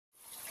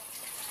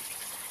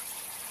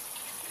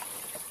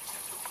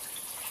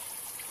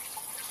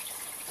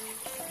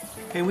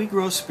Can we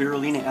grow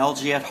spirulina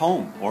algae at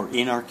home or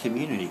in our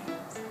community?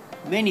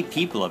 Many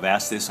people have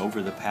asked this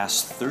over the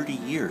past 30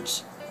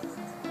 years.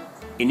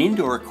 In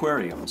indoor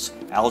aquariums,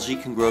 algae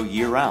can grow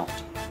year-round.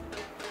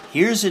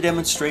 Here's a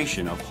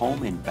demonstration of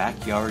home and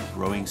backyard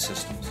growing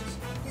systems.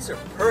 These are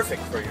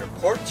perfect for your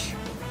porch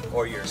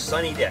or your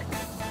sunny deck.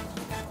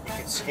 You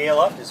can scale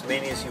up as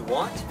many as you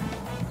want.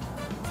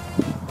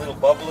 Little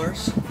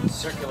bubblers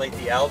circulate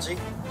the algae.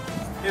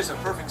 Here's a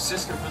perfect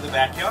system for the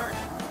backyard.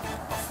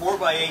 A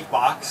 4x8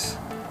 box,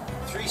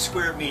 3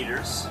 square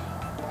meters,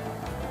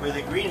 with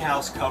a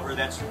greenhouse cover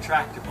that's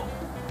retractable.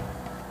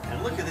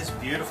 And look at this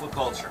beautiful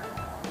culture.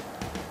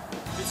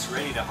 It's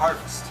ready to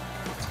harvest.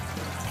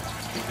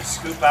 You can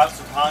scoop out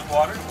some pond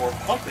water or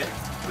pump it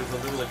with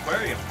a little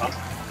aquarium pump.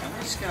 And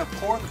we're just going to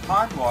pour the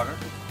pond water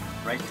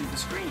right through the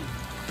screen.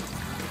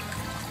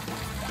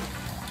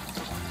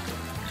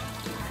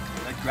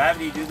 Let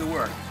gravity do the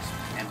work.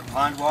 And the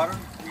pond water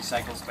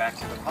recycles back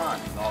to the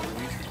pond with all the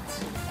nutrients.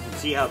 You can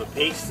see how the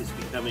paste is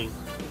becoming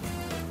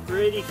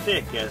pretty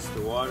thick as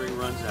the watering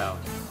runs out.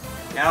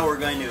 Now we're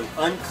going to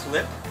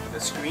unclip the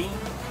screen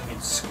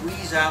and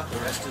squeeze out the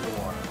rest of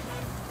the water.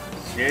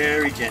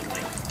 Very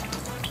gently.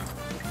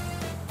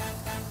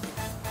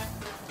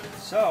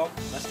 So,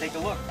 let's take a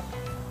look.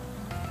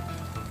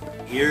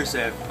 Here's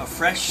a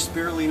fresh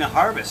spirulina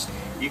harvest.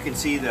 You can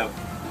see the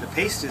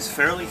paste is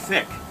fairly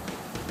thick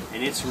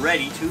and it's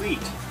ready to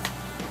eat.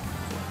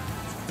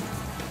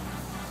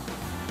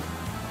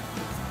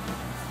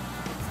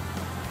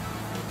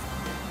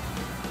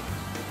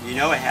 You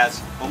know, it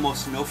has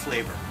almost no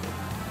flavor.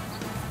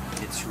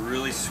 It's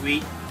really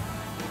sweet,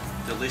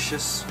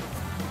 delicious.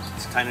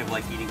 It's kind of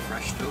like eating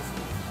fresh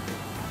tofu.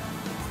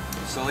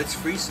 So let's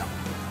freeze some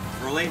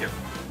for later.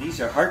 These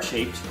are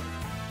heart-shaped,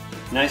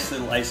 nice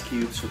little ice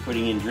cubes for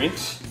putting in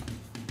drinks.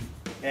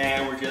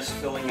 And we're just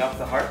filling up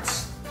the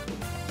hearts.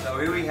 So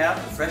here we have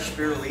the fresh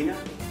spirulina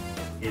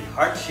in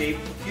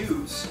heart-shaped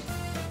cubes,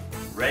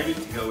 ready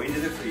to go into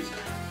the freezer.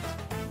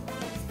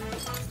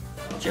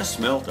 Just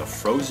melt a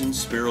frozen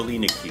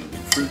spirulina cube in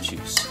fruit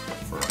juice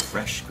for a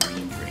fresh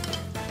green drink.